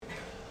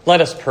Let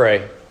us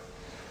pray.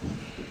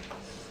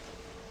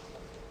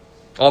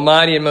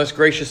 Almighty and most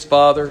gracious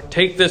Father,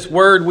 take this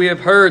word we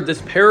have heard,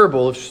 this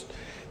parable of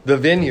the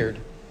vineyard,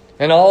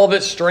 and all of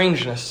its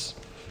strangeness,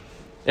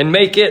 and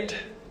make it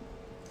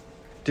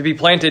to be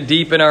planted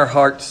deep in our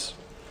hearts.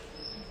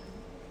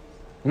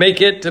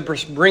 Make it to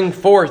bring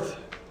forth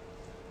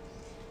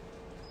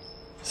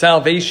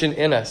salvation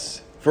in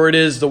us, for it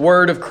is the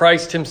word of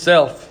Christ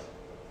himself.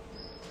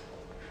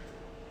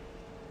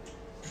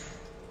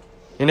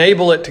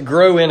 Enable it to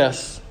grow in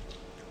us,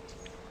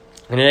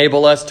 and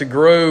enable us to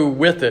grow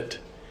with it,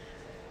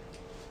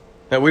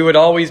 that we would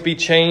always be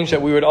changed,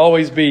 that we would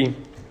always be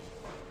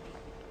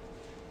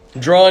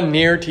drawn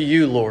near to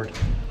you, Lord,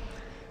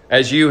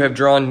 as you have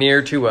drawn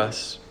near to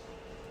us.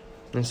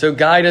 And so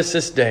guide us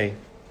this day.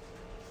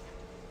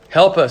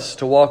 Help us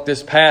to walk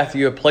this path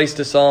you have placed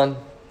us on.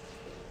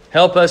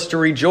 Help us to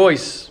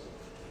rejoice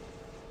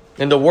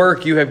in the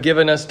work you have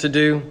given us to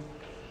do.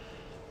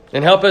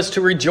 And help us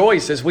to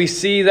rejoice as we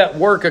see that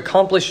work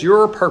accomplish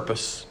your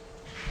purpose.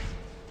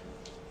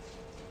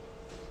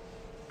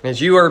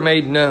 As you are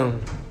made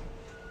known,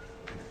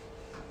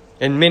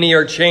 and many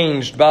are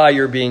changed by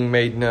your being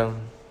made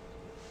known.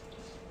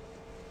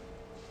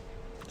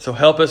 So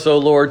help us, O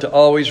Lord, to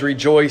always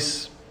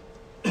rejoice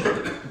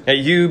at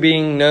you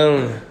being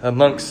known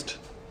amongst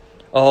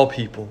all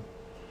people.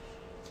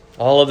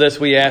 All of this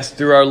we ask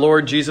through our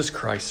Lord Jesus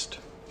Christ.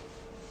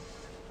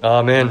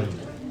 Amen.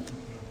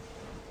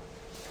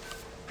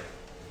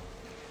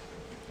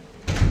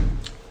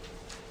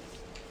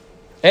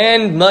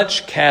 And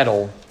much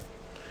cattle.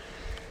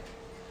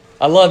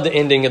 I love the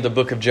ending of the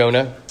book of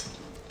Jonah,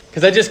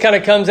 because that just kind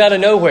of comes out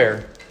of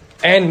nowhere.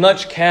 And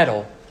much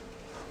cattle.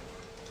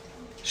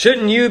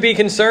 Shouldn't you be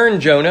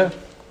concerned, Jonah?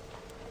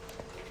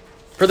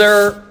 For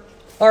there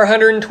are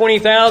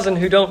 120,000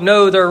 who don't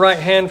know their right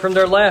hand from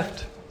their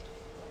left.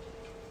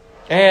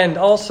 And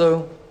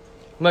also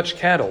much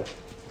cattle.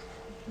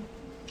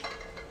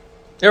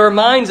 It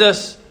reminds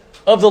us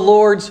of the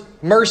Lord's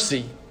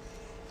mercy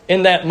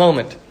in that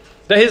moment.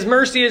 That his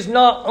mercy is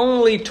not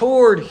only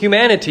toward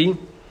humanity,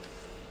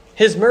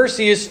 his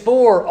mercy is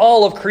for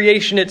all of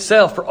creation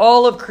itself. For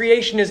all of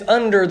creation is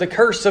under the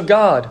curse of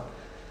God.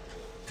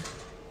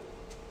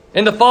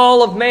 In the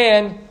fall of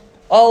man,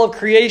 all of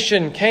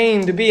creation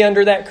came to be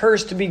under that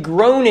curse, to be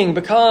groaning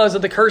because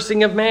of the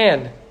cursing of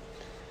man.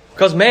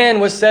 Because man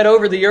was set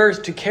over the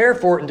earth to care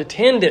for it and to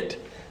tend it,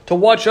 to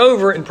watch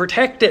over it and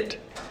protect it,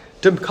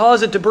 to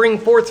cause it to bring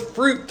forth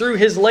fruit through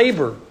his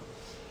labor,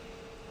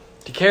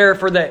 to care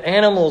for the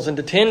animals and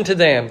to tend to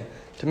them,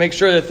 to make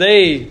sure that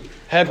they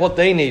had what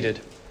they needed.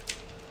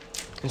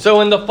 And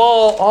so in the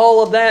fall,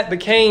 all of that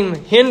became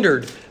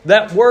hindered.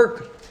 That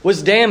work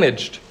was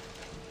damaged.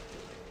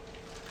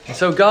 And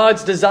so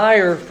God's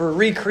desire for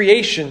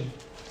recreation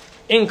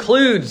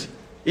includes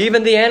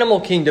even the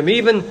animal kingdom,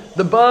 even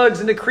the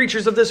bugs and the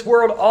creatures of this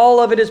world. All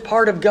of it is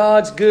part of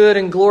God's good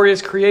and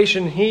glorious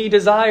creation. He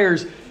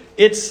desires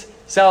its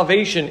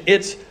salvation,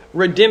 its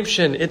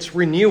redemption, its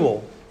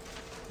renewal.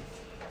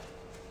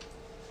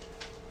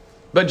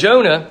 But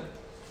Jonah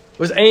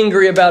was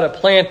angry about a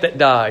plant that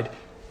died.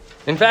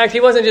 In fact, he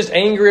wasn't just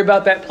angry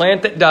about that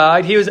plant that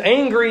died. He was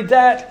angry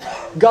that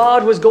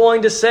God was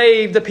going to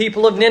save the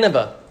people of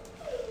Nineveh.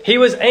 He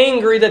was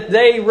angry that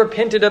they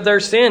repented of their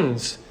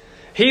sins.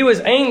 He was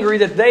angry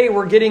that they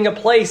were getting a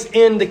place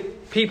in the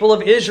people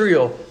of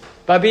Israel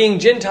by being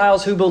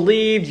Gentiles who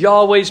believed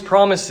Yahweh's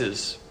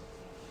promises.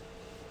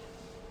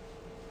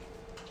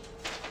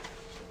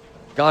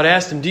 God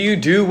asked him, "Do you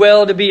do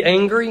well to be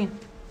angry?"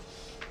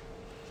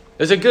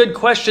 It's a good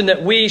question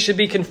that we should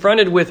be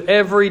confronted with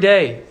every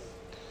day.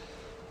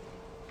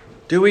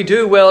 Do we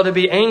do well to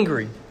be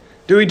angry?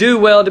 Do we do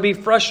well to be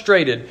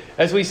frustrated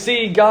as we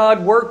see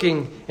God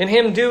working and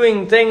him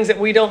doing things that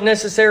we don't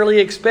necessarily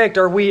expect?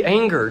 Are we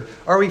angered?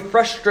 Are we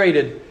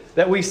frustrated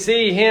that we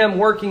see him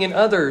working in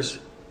others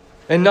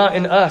and not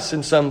in us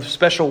in some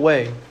special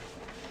way?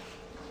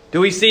 Do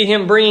we see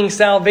him bringing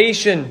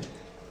salvation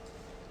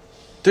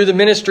through the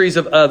ministries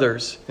of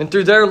others and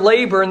through their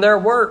labor and their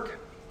work?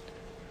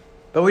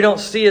 But we don't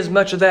see as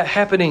much of that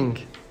happening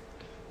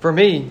for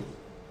me.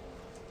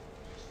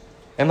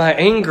 Am I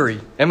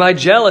angry? Am I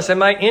jealous?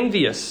 Am I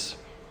envious?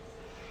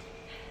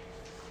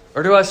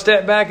 Or do I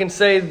step back and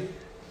say,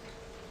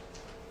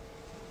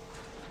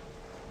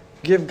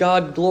 give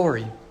God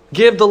glory.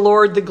 Give the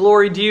Lord the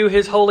glory due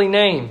his holy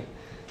name.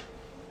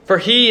 For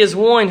he is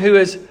one who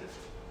is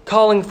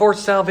calling forth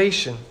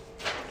salvation.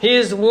 He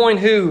is the one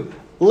who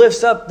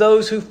lifts up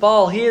those who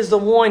fall. He is the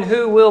one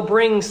who will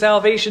bring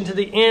salvation to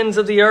the ends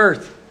of the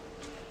earth.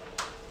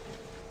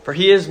 For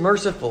he is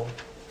merciful,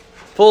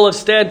 full of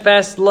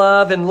steadfast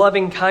love and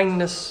loving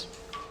kindness,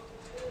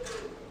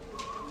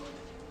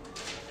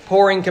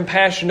 pouring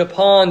compassion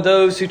upon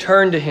those who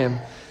turn to him,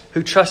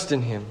 who trust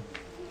in him.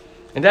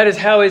 And that is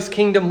how his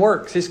kingdom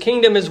works. His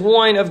kingdom is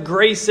one of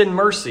grace and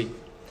mercy.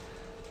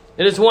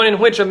 It is one in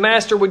which a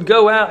master would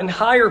go out and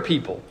hire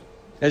people,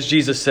 as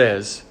Jesus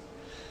says.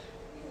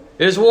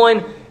 It is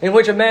one in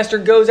which a master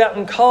goes out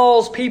and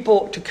calls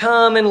people to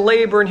come and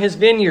labor in his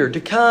vineyard,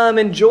 to come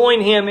and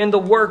join him in the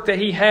work that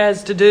he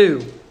has to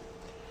do.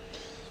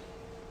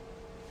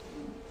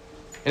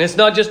 And it's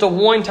not just a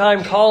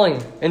one-time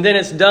calling and then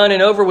it's done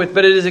and over with,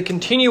 but it is a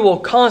continual,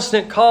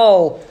 constant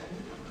call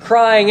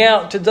crying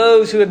out to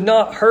those who have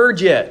not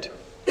heard yet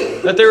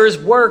that there is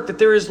work, that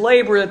there is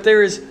labor, that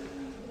there is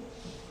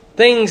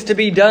things to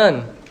be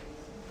done,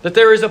 that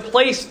there is a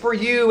place for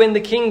you in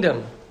the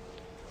kingdom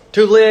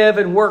to live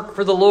and work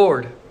for the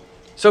Lord.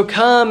 So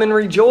come and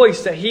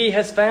rejoice that He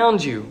has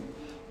found you.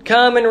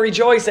 Come and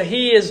rejoice that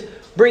He is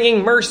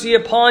bringing mercy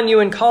upon you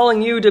and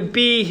calling you to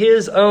be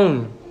His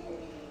own.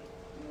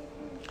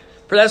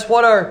 For that's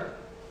what our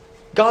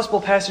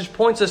gospel passage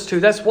points us to.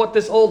 That's what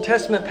this Old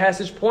Testament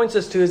passage points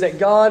us to, is that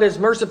God is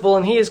merciful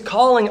and He is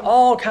calling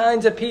all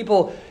kinds of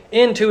people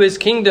into His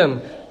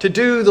kingdom to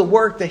do the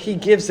work that He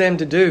gives them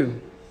to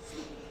do.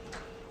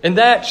 And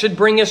that should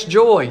bring us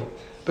joy,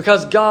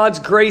 because God's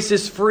grace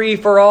is free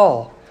for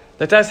all.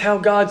 That's how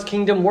God's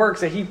kingdom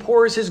works, that He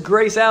pours His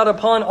grace out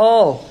upon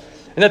all,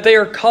 and that they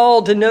are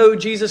called to know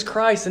Jesus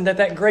Christ, and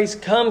that grace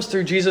comes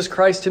through Jesus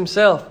Christ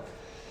Himself.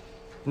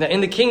 And that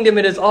in the kingdom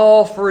it is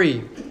all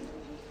free.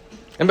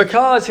 And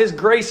because His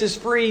grace is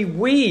free,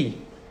 we,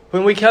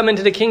 when we come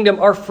into the kingdom,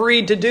 are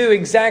free to do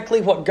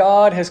exactly what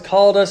God has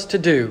called us to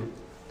do.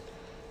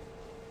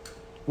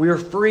 We are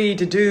free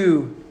to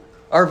do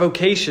our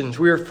vocations.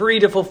 We are free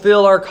to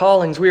fulfill our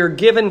callings. We are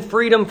given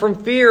freedom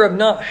from fear of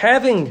not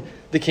having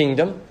the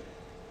kingdom,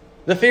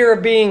 the fear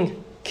of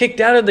being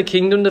kicked out of the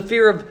kingdom, the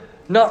fear of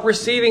not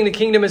receiving the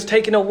kingdom is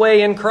taken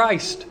away in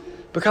Christ,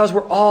 because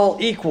we're all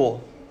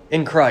equal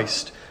in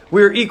Christ.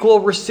 We are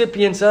equal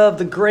recipients of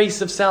the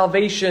grace of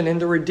salvation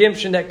and the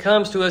redemption that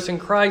comes to us in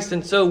Christ,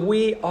 and so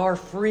we are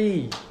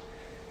free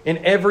in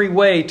every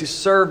way to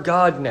serve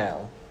God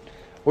now.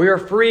 We are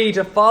free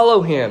to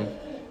follow Him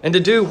and to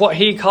do what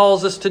He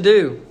calls us to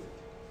do.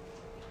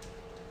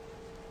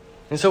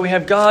 And so we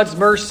have God's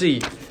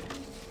mercy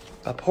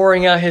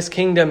pouring out His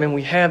kingdom, and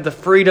we have the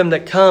freedom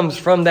that comes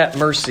from that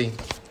mercy.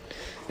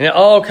 And it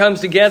all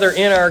comes together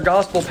in our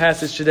gospel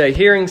passage today,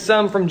 hearing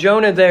some from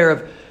Jonah there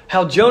of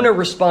how Jonah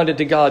responded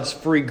to God's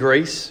free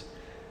grace.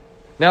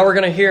 Now we're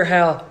going to hear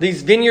how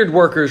these vineyard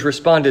workers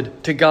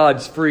responded to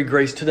God's free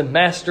grace, to the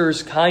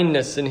Master's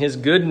kindness and His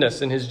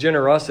goodness and His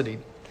generosity.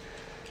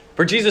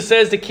 For Jesus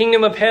says the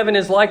kingdom of heaven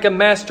is like a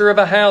master of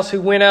a house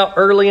who went out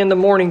early in the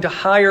morning to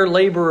hire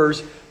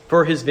laborers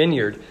for his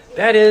vineyard.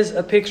 That is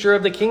a picture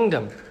of the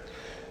kingdom.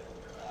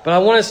 But I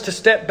want us to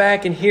step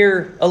back and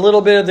hear a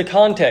little bit of the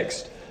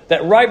context.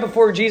 That right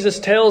before Jesus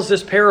tells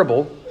this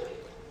parable,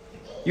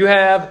 you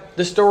have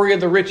the story of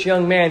the rich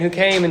young man who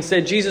came and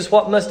said, "Jesus,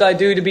 what must I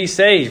do to be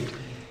saved?"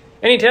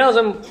 And He tells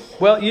him,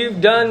 well, if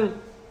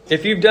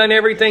you've done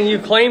everything you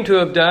claim to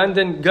have done,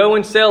 then go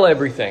and sell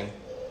everything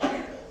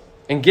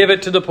and give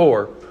it to the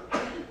poor.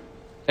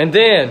 And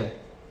then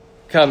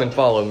come and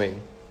follow me.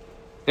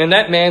 And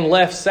that man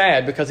left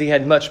sad because he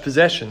had much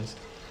possessions.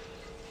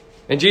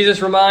 And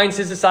Jesus reminds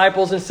His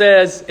disciples and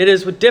says, it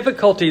is with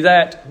difficulty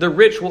that the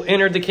rich will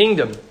enter the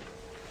kingdom.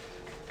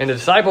 And the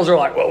disciples are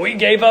like, well, we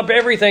gave up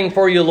everything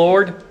for you,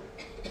 Lord.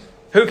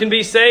 Who can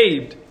be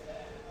saved?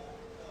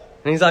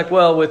 And He's like,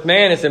 well, with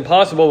man it's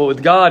impossible, but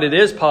with God it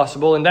is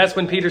possible. And that's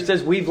when Peter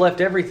says, we've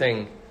left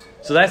everything.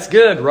 So that's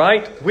good,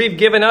 right? We've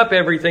given up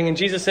everything. And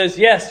Jesus says,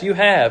 yes, you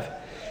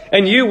have.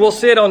 And you will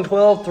sit on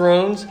 12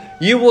 thrones.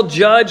 You will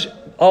judge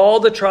all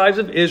the tribes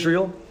of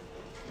Israel.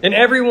 And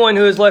everyone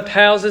who has left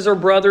houses or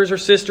brothers or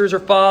sisters or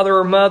father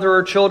or mother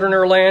or children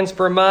or lands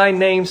for my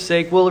name's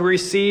sake will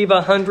receive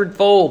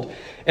 100-fold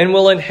and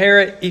will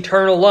inherit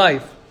eternal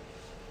life.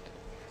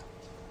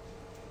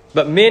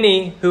 But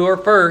many who are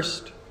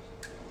first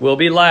will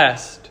be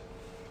last,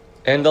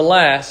 and the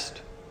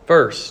last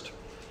first.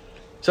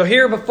 So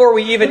here, before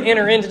we even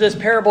enter into this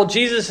parable,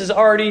 Jesus has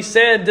already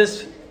said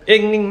this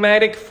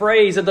enigmatic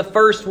phrase that the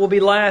first will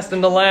be last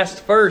and the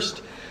last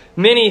first.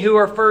 Many who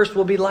are first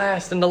will be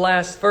last and the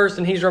last first.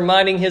 And He's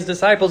reminding His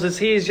disciples, as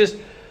He's just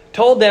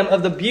told them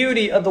of the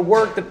beauty of the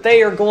work that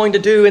they are going to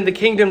do in the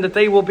kingdom, that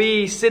they will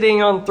be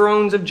sitting on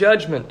thrones of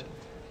judgment.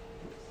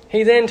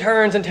 He then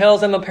turns and tells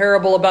them a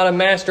parable about a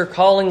master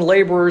calling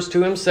laborers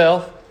to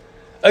himself,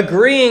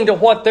 agreeing to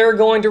what they're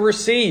going to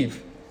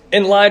receive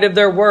in light of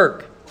their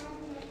work.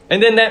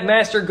 And then that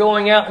master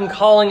going out and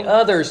calling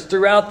others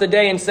throughout the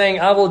day and saying,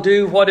 I will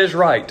do what is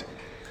right.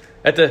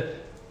 At the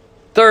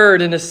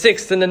 3rd and the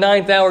 6th and the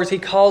 9th hours, He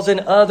calls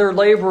in other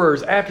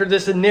laborers after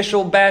this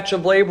initial batch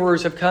of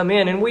laborers have come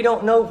in. And we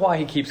don't know why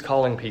He keeps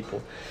calling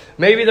people.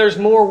 Maybe there's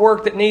more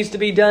work that needs to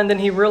be done than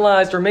He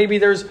realized, or maybe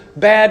there's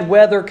bad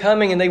weather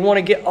coming and they want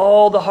to get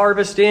all the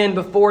harvest in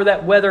before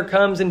that weather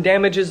comes and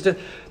damages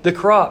the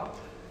crop.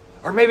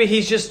 Or maybe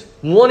He's just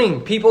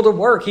wanting people to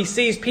work. He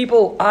sees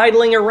people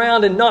idling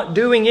around and not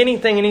doing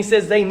anything, and He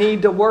says they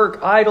need to work.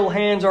 Idle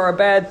hands are a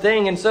bad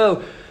thing. And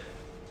so,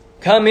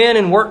 come in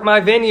and work my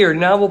vineyard,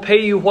 and I will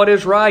pay you what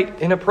is right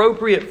and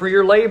appropriate for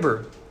your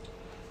labor.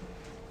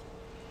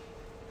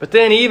 But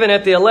then even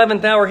at the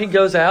 11th hour, He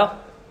goes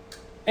out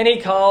and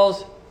He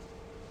calls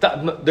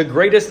The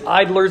greatest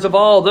idlers of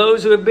all,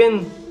 those who have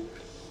been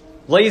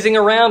lazing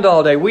around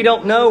all day. We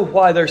don't know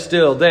why they're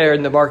still there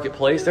in the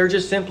marketplace. They're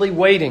just simply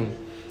waiting.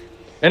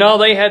 And all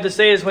they had to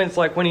say is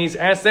when he's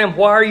asked them,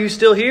 why are you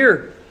still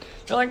here?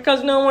 They're like,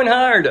 because no one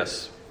hired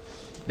us.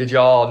 Did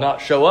y'all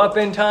not show up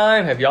in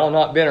time? Have y'all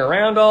not been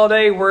around all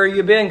day? Where have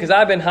you been? Because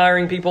I've been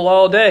hiring people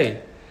all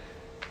day.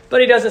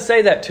 But he doesn't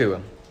say that to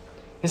them.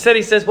 Instead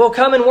he says, well,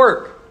 come and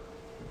work.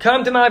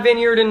 Come to my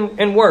vineyard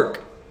and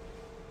work.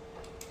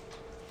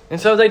 And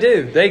so they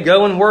do. They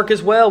go and work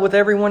as well with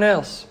everyone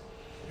else.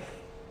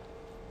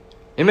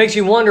 It makes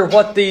you wonder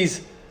what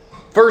these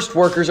first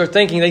workers are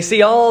thinking. They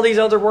see all these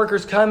other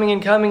workers coming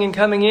and coming and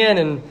coming in,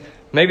 and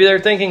maybe they're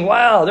thinking,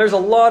 wow, there's a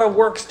lot of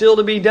work still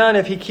to be done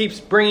if he keeps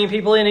bringing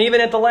people in.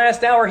 Even at the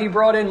last hour, he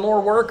brought in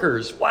more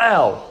workers.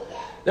 Wow,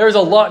 there's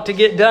a lot to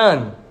get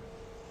done.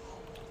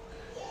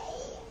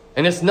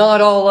 And it's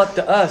not all up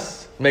to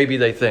us, maybe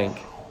they think.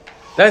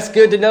 That's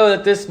good to know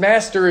that this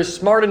master is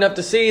smart enough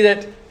to see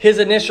that his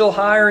initial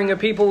hiring of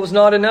people was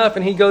not enough,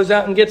 and he goes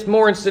out and gets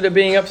more instead of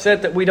being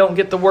upset that we don't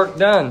get the work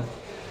done.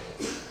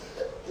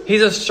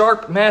 He's a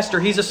sharp master.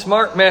 He's a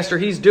smart master.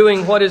 He's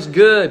doing what is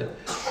good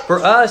for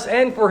us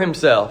and for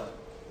himself.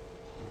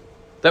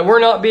 That we're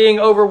not being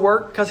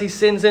overworked because he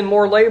sends in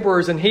more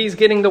laborers and he's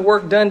getting the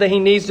work done that he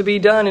needs to be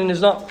done and is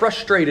not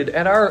frustrated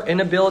at our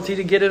inability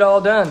to get it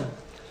all done.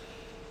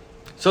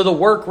 So the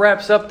work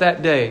wraps up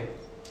that day.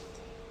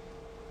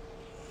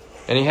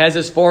 And he has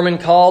his foreman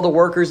call the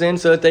workers in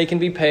so that they can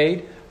be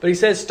paid. But he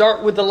says,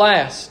 start with the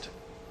last.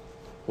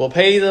 We'll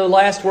pay the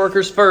last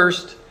workers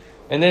first,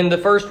 and then the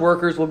first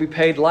workers will be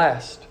paid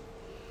last.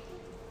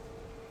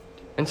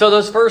 And so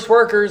those first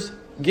workers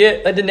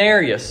get a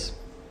denarius.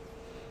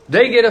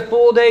 They get a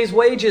full day's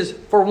wages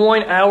for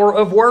 1 hour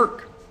of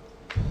work.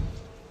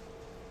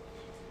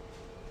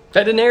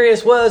 That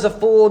denarius was a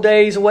full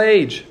day's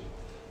wage.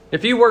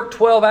 If you worked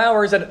 12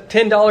 hours at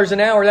 $10 an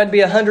hour, that'd be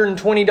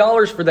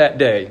 $120 for that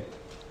day.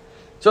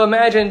 So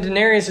imagine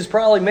denarius is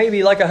probably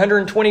maybe like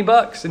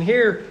 $120. And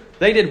here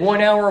they did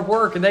 1 hour of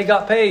work and they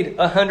got paid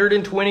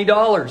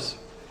 $120.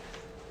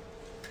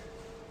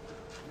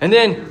 And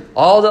then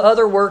all the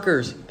other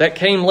workers that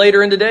came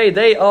later in the day,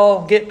 they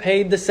all get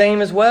paid the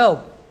same as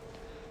well.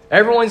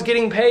 Everyone's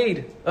getting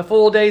paid a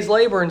full day's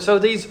labor. And so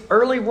these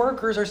early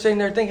workers are sitting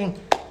there thinking,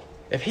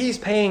 if he's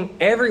paying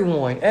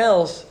everyone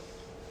else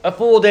a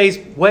full day's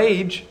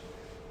wage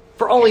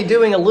for only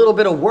doing a little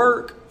bit of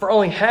work, for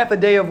only half a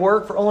day of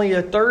work, for only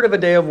a third of a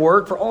day of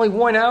work, for only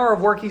 1 hour of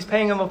work, he's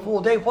paying them a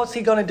full day. What's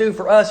he going to do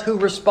for us who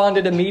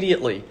responded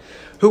immediately?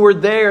 Who were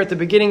there at the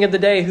beginning of the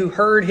day, who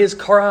heard his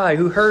cry,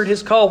 who heard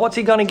his call? What's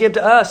he going to give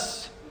to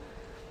us?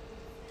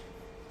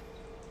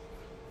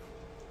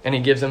 And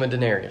he gives them a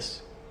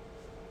denarius.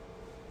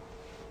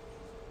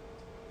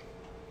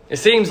 It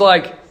seems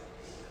like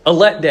a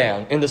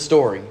letdown in the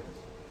story.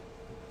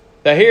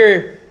 Now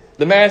here,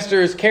 the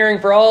master is caring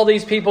for all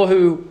these people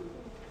who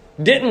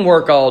didn't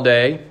work all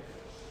day.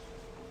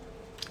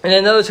 And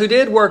then those who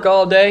did work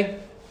all day,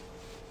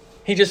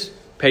 he just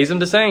pays them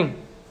the same.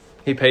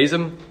 He pays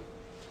them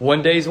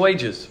 1 day's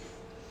wages.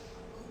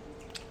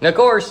 Now, of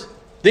course,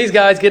 these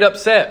guys get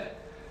upset.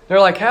 They're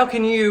like, how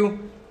can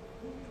you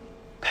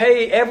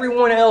pay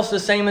everyone else the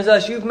same as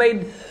us? You've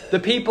made the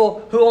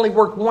people who only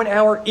work 1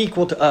 hour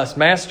equal to us,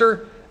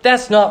 master.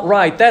 That's not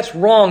right. That's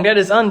wrong. That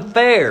is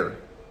unfair.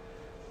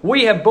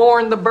 We have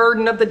borne the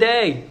burden of the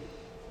day.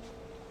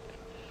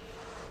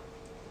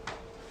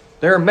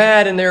 They're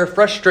mad and they're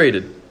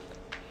frustrated.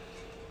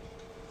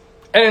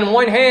 And in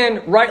one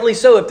hand, rightly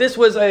so. If this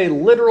was a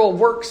literal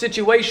work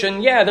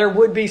situation, yeah, there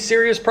would be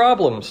serious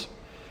problems.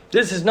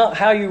 This is not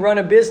how you run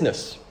a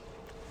business.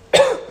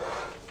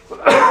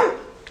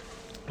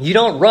 You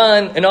don't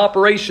run an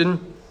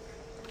operation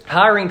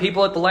hiring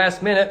people at the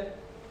last minute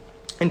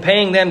and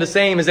paying them the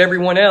same as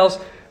everyone else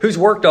who's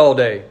worked all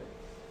day.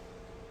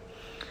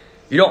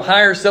 You don't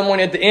hire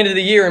someone at the end of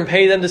the year and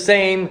pay them the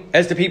same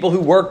as the people who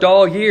worked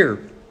all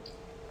year.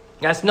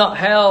 That's not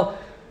how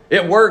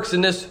it works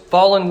in this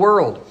fallen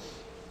world.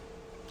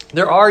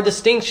 There are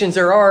distinctions.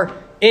 There are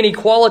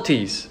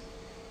inequalities.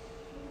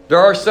 There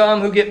are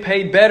some who get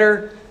paid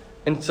better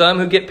and some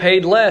who get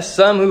paid less.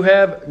 Some who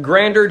have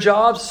grander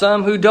jobs,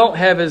 some who don't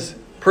have as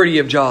pretty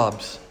of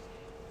jobs.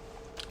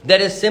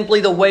 That is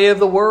simply the way of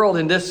the world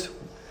in this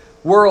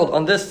world,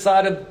 on this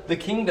side of the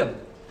kingdom.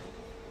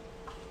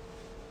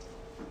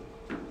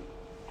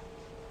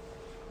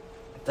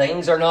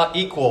 Things are not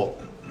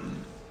equal.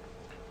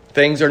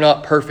 Things are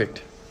not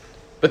perfect.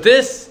 But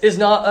this is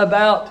not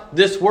about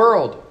this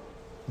world.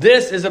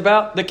 This is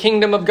about the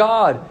kingdom of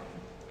God,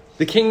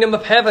 the kingdom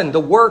of heaven, the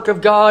work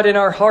of God in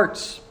our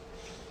hearts.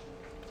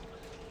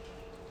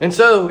 And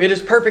so it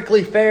is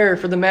perfectly fair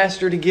for the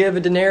master to give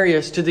a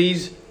denarius to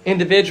these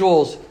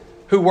individuals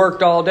who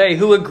worked all day,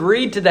 who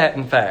agreed to that,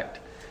 in fact.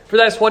 For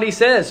that's what he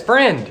says,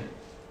 friend,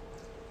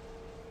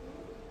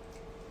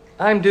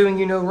 I'm doing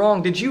you no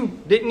wrong. Didn't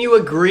you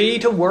agree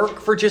to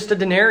work for just a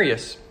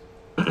denarius?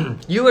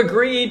 You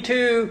agreed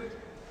to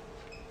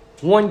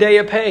 1 day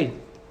of pay.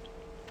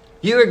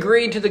 You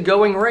agreed to the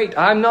going rate.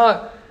 I'm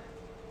not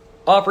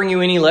offering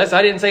you any less.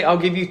 I didn't say, I'll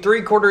give you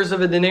 3/4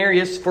 of a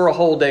denarius for a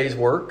whole day's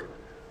work.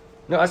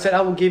 No, I said,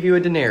 I will give you a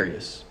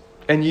denarius.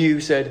 And you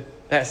said,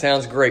 that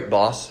sounds great,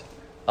 boss.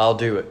 I'll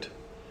do it.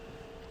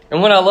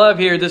 And what I love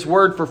here, this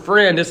word for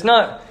friend, it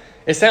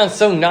sounds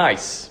so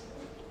nice.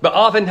 But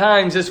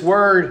oftentimes this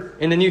word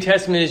in the New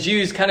Testament is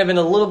used kind of in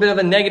a little bit of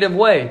a negative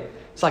way.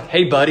 It's like,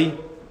 hey, buddy,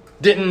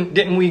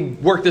 didn't we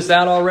work this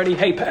out already?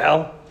 Hey,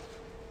 pal,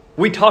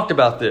 we talked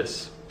about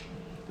this.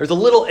 There's a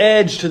little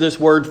edge to this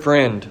word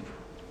friend.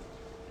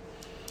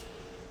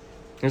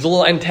 There's a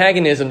little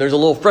antagonism. There's a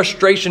little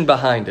frustration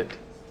behind it.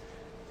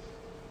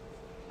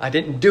 I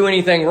didn't do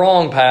anything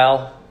wrong,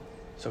 pal.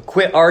 So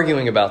quit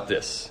arguing about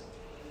this.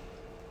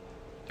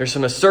 There's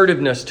some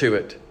assertiveness to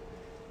it.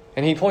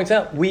 And he points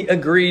out, we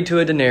agreed to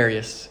a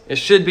denarius. It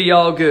should be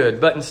all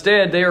good. But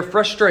instead, they are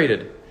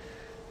frustrated.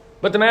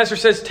 But the master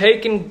says,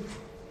 take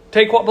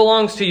what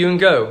belongs to you and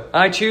go.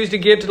 I choose to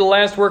give to the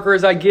last worker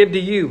as I give to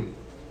you.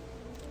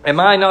 Am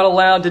I not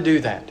allowed to do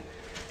that?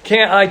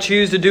 Can't I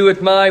choose to do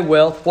with my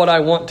wealth what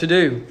I want to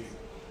do?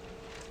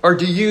 Or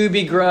do you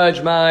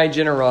begrudge my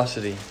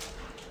generosity?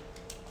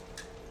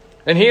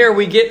 And here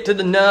we get to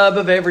the nub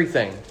of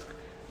everything.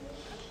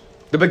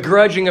 The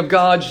begrudging of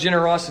God's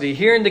generosity.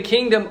 Here in the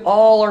kingdom,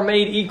 all are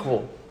made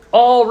equal.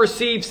 All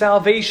receive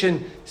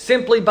salvation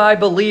simply by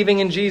believing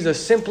in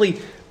Jesus. Simply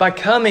by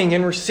coming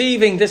and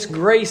receiving this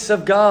grace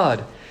of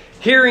God.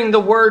 Hearing the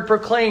word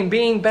proclaimed,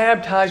 being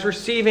baptized,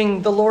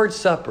 receiving the Lord's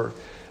Supper.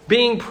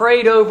 Being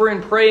prayed over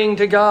and praying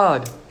to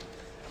God.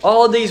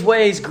 All of these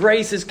ways,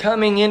 grace is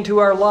coming into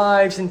our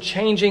lives and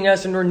changing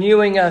us and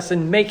renewing us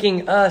and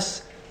making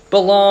us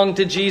belong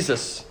to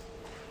Jesus.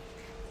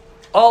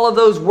 All of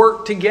those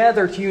work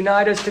together to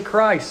unite us to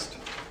Christ.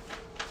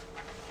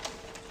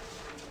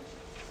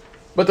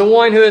 But the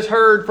one who has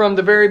heard from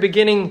the very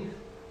beginning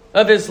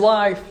of his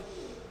life,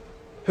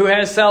 who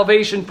has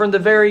salvation from the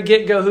very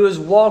get-go, who has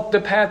walked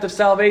the path of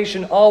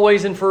salvation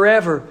always and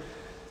forever,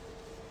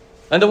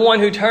 and the one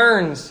who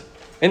turns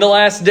in the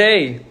last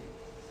day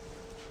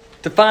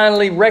to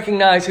finally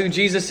recognize who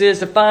Jesus is,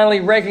 to finally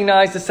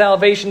recognize the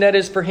salvation that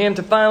is for him,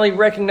 to finally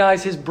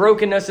recognize his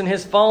brokenness and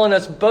his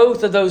fallenness,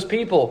 both of those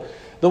people,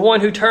 the one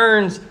who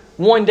turns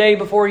one day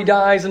before he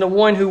dies and the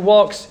one who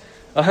walks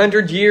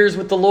 100 years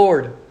with the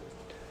Lord.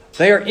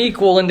 They are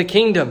equal in the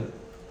kingdom.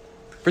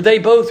 For they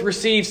both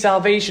receive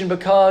salvation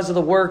because of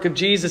the work of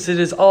Jesus. It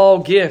is all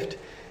gift.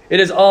 It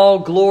is all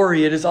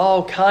glory. It is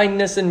all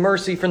kindness and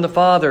mercy from the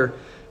Father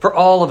for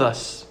all of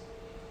us.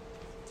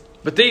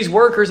 But these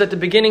workers at the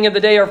beginning of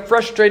the day are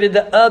frustrated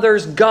that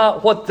others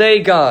got what they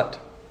got.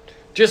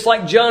 Just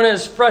like Jonah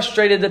is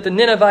frustrated that the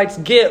Ninevites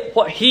get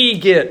what he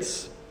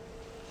gets.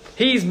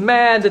 He's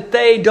mad that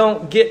they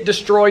don't get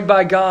destroyed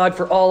by God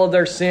for all of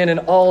their sin and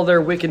all of their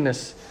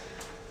wickedness.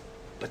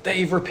 But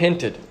they've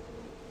repented.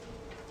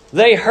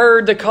 They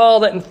heard the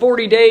call that in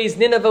 40 days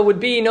Nineveh would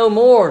be no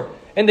more.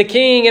 And the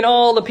king and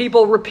all the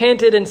people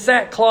repented in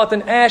sackcloth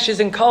and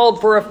ashes and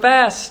called for a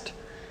fast.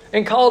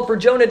 And called for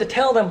Jonah to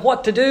tell them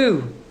what to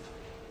do.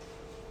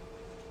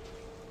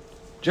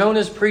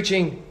 Jonah's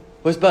preaching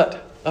was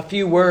but a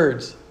few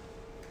words.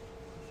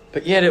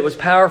 But yet it was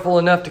powerful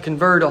enough to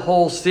convert a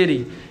whole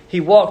city. He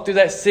walked through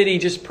that city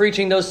just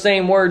preaching those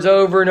same words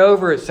over and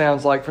over, it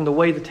sounds like, from the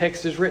way the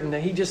text is written.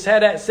 That he just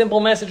had that simple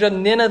message of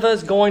Nineveh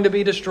is going to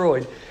be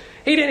destroyed.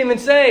 He didn't even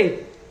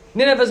say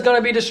Nineveh is going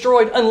to be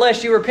destroyed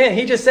unless you repent.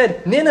 He just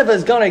said Nineveh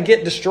is going to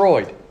get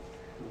destroyed.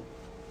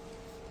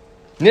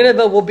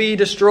 Nineveh will be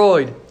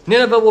destroyed.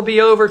 Nineveh will be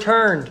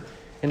overturned.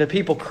 And the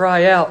people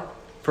cry out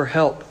for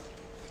help.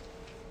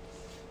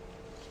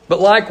 But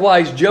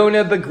likewise,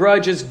 Jonah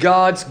begrudges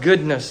God's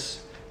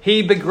goodness.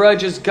 He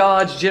begrudges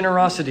God's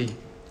generosity.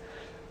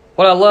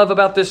 What I love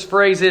about this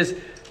phrase is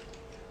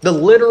the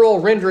literal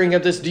rendering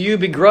of this, do you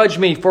begrudge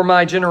me for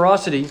my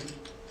generosity,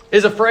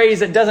 is a phrase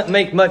that doesn't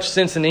make much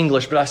sense in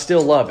English, but I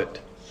still love it.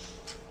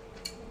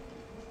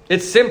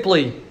 It's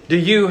simply, do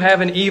you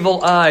have an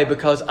evil eye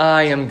because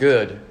I am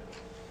good?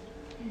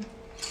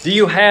 Do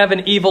you have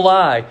an evil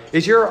eye?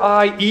 Is your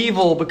eye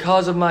evil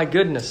because of my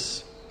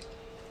goodness?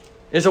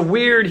 It's a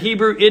weird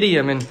Hebrew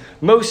idiom, and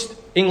most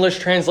English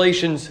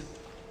translations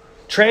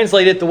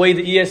translate it the way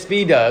the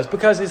ESV does,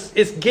 because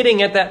it's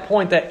getting at that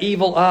point, that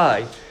evil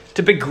eye,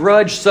 to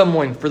begrudge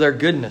someone for their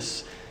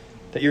goodness,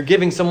 that you're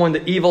giving someone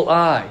the evil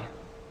eye.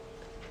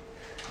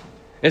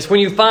 It's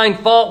when you find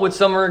fault with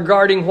someone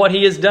regarding what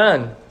he has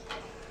done.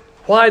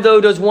 Why,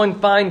 though, does one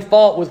find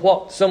fault with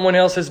what someone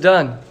else has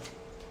done?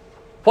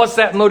 What's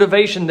that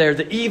motivation there?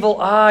 The evil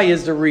eye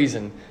is the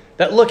reason.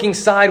 That looking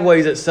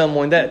sideways at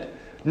someone, that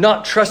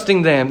not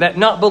trusting them, that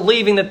not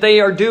believing that they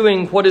are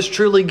doing what is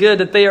truly good,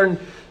 that they are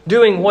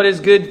doing what is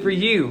good for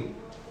you.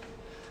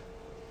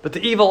 But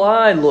the evil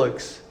eye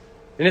looks,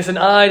 and it's an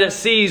eye that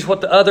sees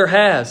what the other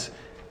has.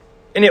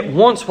 And it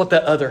wants what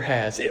the other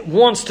has. It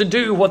wants to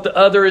do what the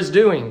other is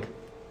doing.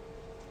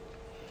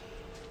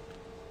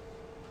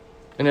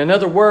 And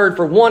another word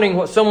for wanting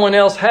what someone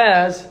else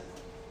has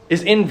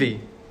is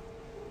envy.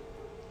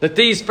 that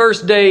these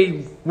first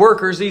day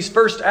workers, these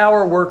first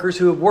hour workers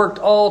who have worked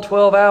all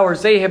 12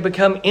 hours, they have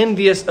become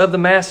envious of the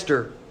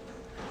master.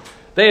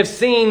 They have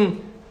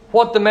seen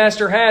what the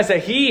master has,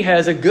 that he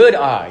has a good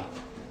eye.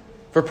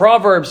 For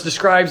Proverbs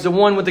describes the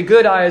one with a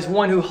good eye as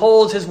one who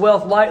holds his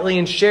wealth lightly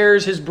and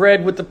shares his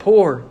bread with the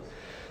poor.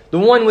 The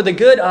one with a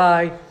good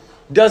eye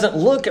doesn't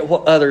look at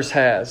what others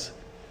has,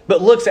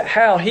 but looks at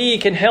how he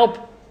can help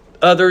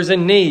others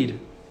in need.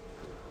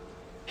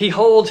 He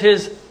holds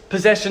his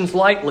possessions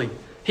lightly.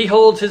 He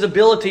holds his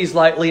abilities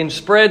lightly and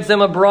spreads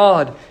them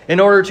abroad in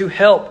order to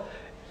help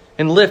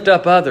and lift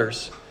up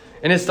others.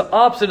 And it's the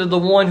opposite of the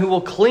one who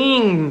will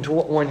cling to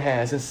what one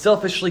has and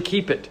selfishly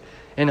keep it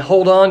and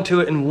hold on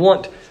to it and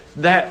want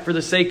that for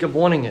the sake of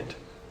wanting it.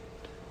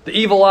 The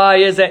evil eye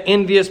is that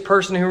envious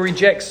person who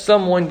rejects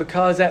someone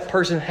because that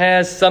person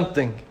has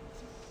something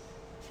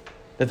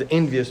that the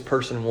envious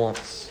person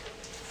wants.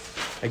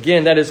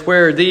 Again, that is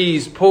where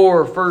these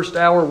poor first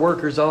hour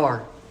workers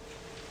are.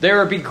 They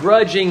are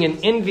begrudging and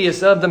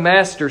envious of the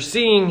master,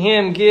 seeing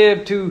him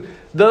give to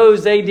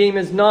those they deem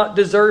as not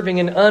deserving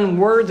and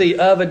unworthy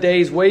of a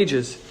day's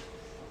wages.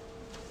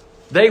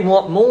 They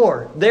want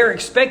more. They're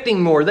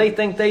expecting more. They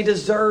think they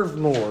deserve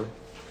more.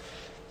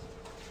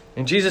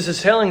 And Jesus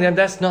is telling them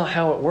that's not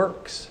how it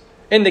works.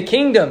 In the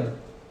kingdom,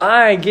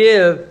 I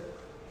give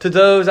to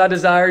those I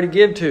desire to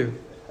give to.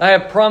 I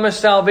have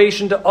promised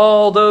salvation to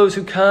all those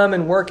who come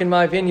and work in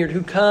my vineyard,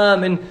 who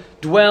come and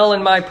dwell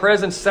in my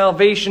presence.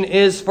 Salvation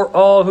is for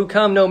all who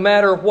come, no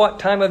matter what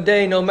time of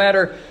day, no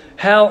matter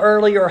how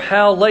early or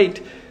how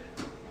late.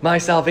 My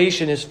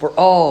salvation is for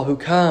all who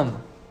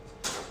come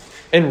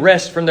and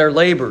rest from their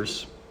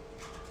labors.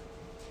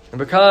 And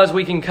because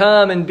we can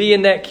come and be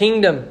in that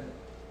kingdom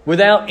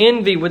without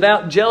envy,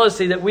 without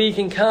jealousy, that we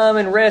can come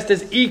and rest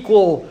as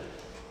equal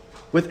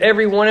with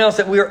everyone else,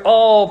 that we are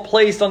all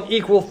placed on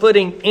equal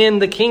footing in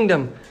the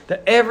kingdom,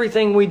 that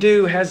everything we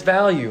do has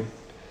value.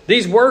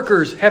 These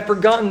workers have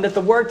forgotten that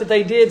the work that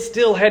they did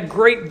still had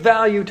great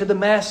value to the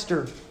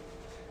master.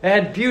 It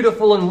had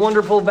beautiful and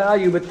wonderful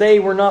value, but they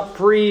were not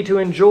free to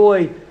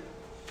enjoy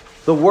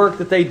the work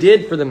that they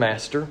did for the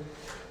master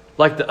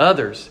like the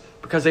others,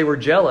 because they were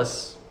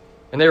jealous,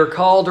 and they were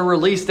called to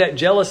release that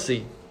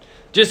jealousy.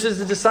 Just as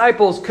the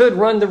disciples could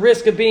run the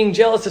risk of being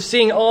jealous of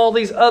seeing all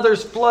these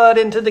others flood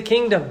into the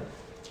kingdom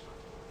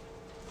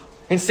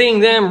and seeing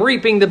them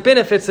reaping the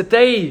benefits that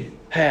they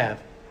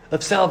have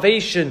of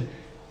salvation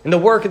and the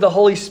work of the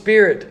Holy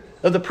Spirit,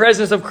 of the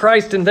presence of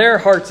Christ in their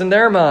hearts and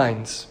their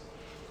minds.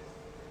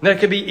 And that it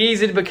could be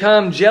easy to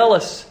become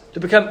jealous, to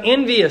become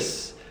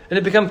envious, and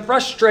to become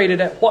frustrated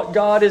at what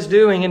God is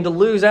doing and to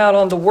lose out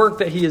on the work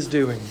that He is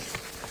doing.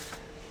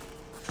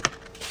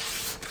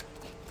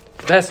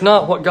 That's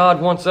not what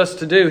God wants us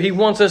to do. He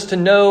wants us to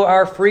know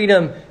our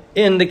freedom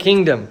in the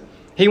kingdom.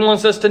 He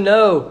wants us to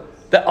know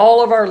that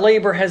all of our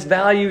labor has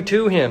value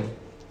to Him,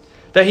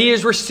 that He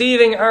is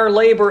receiving our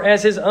labor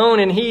as His own,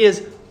 and He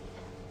is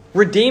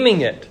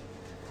redeeming it.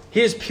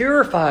 He is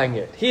purifying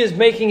it. He is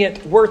making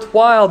it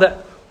worthwhile, that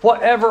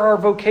whatever our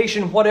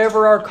vocation,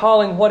 whatever our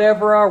calling,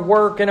 whatever our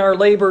work and our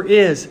labor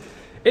is,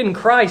 in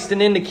Christ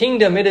and in the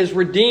kingdom, it is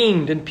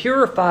redeemed and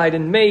purified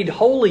and made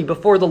holy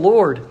before the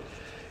Lord.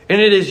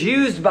 And it is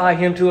used by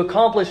Him to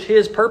accomplish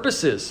His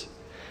purposes.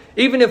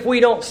 Even if we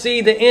don't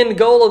see the end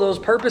goal of those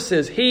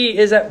purposes, He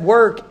is at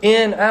work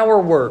in our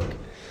work.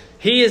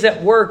 He is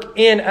at work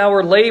in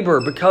our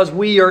labor because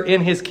we are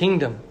in His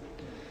kingdom.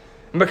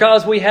 And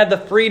because we have the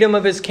freedom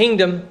of His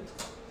kingdom,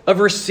 of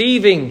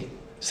receiving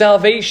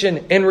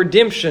salvation and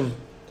redemption,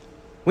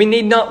 we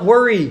need not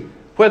worry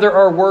whether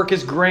our work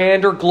is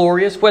grand or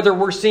glorious, whether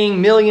we're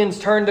seeing millions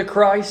turn to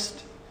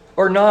Christ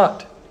or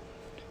not,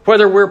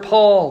 whether we're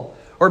Paul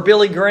or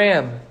Billy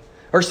Graham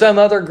or some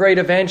other great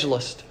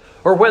evangelist,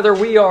 or whether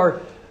we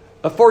are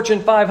a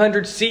Fortune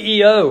 500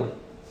 CEO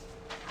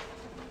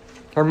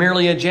or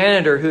merely a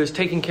janitor who is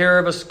taking care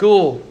of a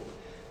school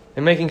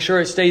and making sure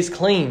it stays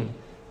clean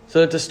so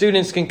that the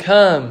students can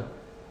come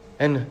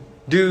and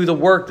do the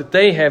work that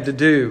they have to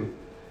do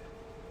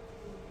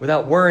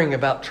without worrying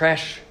about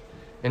trash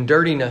and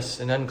dirtiness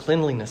and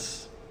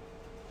uncleanliness.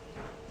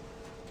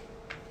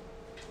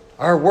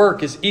 Our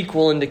work is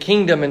equal in the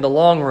kingdom in the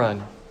long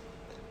run,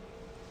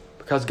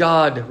 because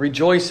God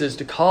rejoices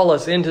to call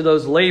us into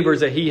those labors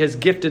that He has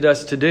gifted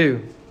us to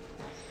do.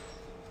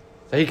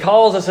 That He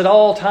calls us at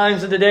all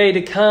times of the day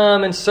to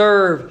come and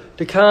serve,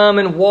 to come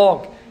and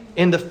walk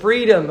in the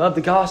freedom of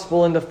the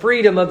gospel and the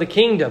freedom of the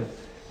kingdom.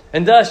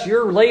 And thus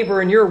your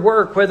labor and your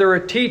work, whether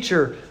a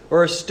teacher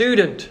or a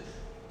student,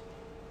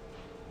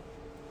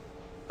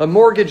 a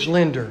mortgage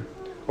lender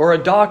or a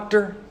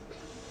doctor,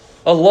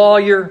 a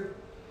lawyer,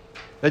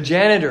 a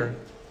janitor,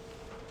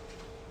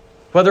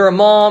 whether a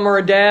mom or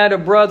a dad, a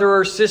brother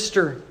or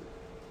sister,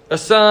 a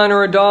son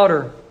or a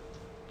daughter,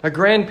 a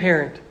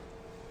grandparent,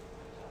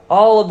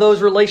 all of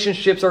those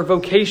relationships are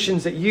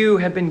vocations that you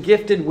have been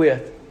gifted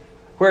with,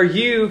 where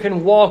you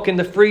can walk in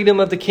the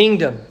freedom of the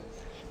kingdom,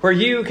 where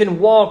you can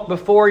walk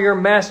before your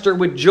master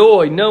with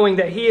joy, knowing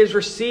that He is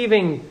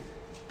receiving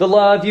the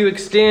love you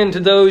extend to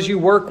those you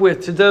work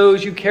with, to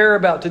those you care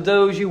about, to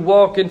those you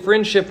walk in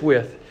friendship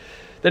with.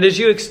 That as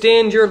you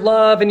extend your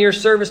love and your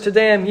service to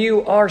them,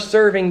 you are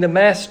serving the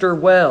Master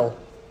well,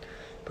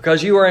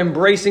 because you are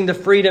embracing the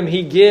freedom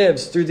He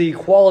gives through the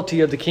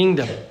equality of the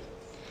kingdom.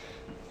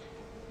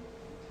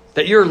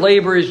 That your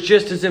labor is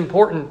just as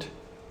important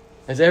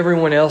as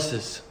everyone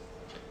else's,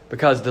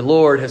 because the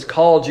Lord has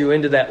called you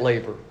into that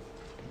labor.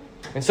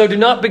 And so do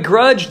not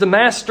begrudge the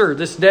Master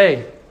this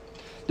day.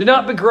 Do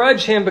not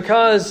begrudge Him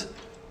because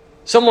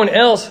someone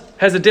else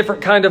has a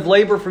different kind of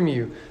labor from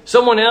you.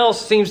 Someone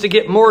else seems to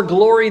get more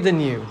glory than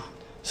you.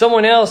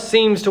 Someone else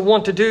seems to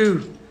want to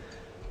do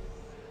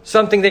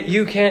something that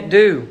you can't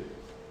do.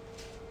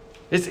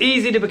 It's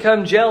easy to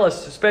become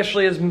jealous,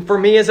 especially for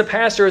me as a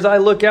pastor, as I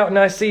look out and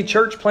I see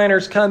church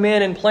planters come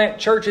in and plant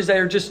churches that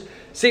are just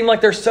seem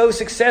like they're so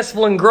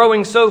successful and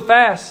growing so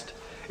fast.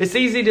 It's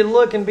easy to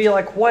look and be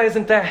like, why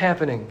isn't that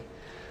happening?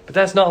 But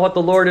that's not what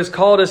the Lord has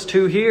called us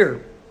to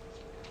here.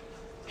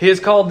 He has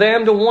called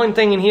them to one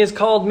thing and He has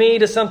called me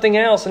to something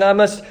else. And I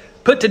must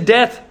put to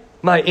death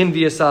my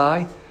envious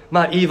eye,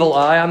 my evil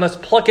eye. I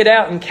must pluck it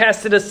out and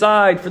cast it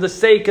aside for the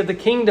sake of the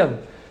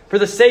kingdom, for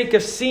the sake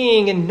of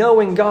seeing and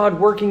knowing God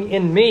working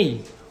in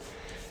me.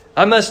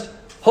 I must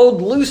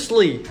hold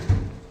loosely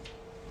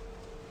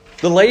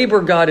the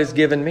labor God has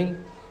given me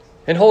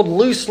and hold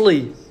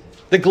loosely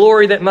the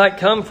glory that might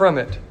come from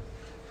it.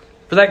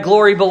 For that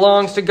glory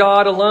belongs to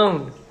God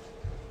alone.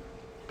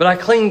 But I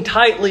cling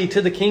tightly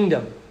to the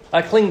kingdom.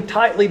 I cling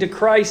tightly to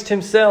Christ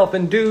Himself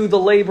and do the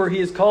labor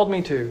He has called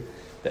me to.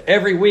 That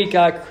every week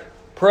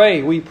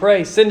we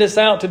pray, send us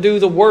out to do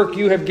the work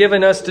You have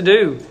given us to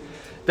do.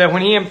 That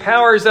when He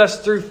empowers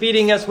us through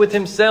feeding us with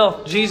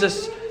Himself,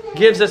 Jesus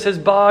gives us His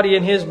body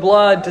and His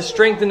blood to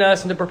strengthen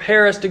us and to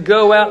prepare us to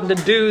go out and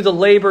to do the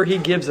labor He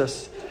gives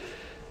us.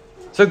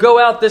 So go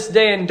out this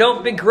day and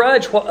don't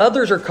begrudge what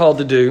others are called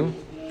to do,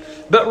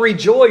 but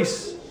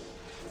rejoice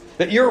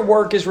that your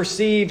work is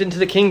received into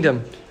the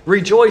kingdom.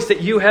 Rejoice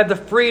that you have the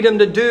freedom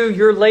to do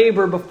your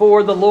labor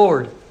before the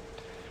Lord,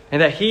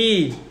 and that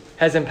He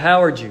has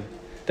empowered you,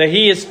 that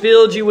He has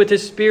filled you with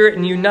His Spirit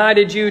and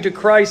united you to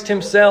Christ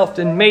Himself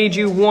and made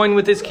you one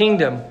with His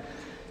kingdom,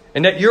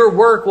 and that your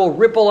work will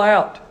ripple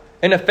out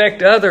and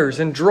affect others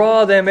and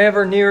draw them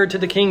ever nearer to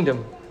the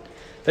kingdom.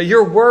 That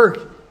your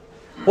work,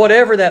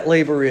 whatever that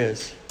labor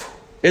is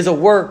a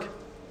work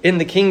in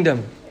the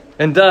kingdom,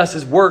 and thus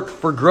is work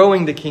for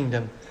growing the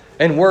kingdom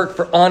and work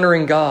for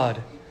honoring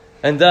God,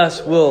 and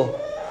thus will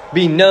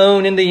be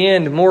known in the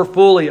end more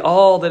fully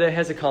all that it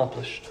has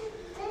accomplished.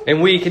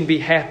 And we can be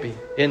happy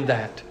in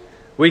that.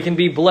 We can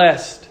be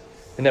blessed,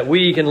 and that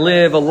we can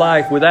live a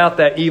life without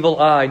that evil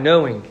eye,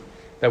 knowing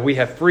that we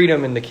have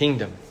freedom in the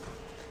kingdom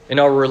and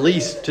are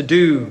released to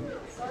do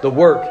the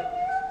work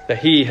that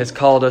He has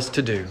called us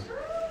to do.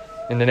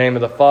 In the name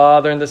of the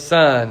Father, and the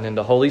Son, and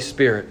the Holy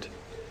Spirit.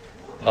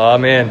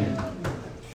 Amen.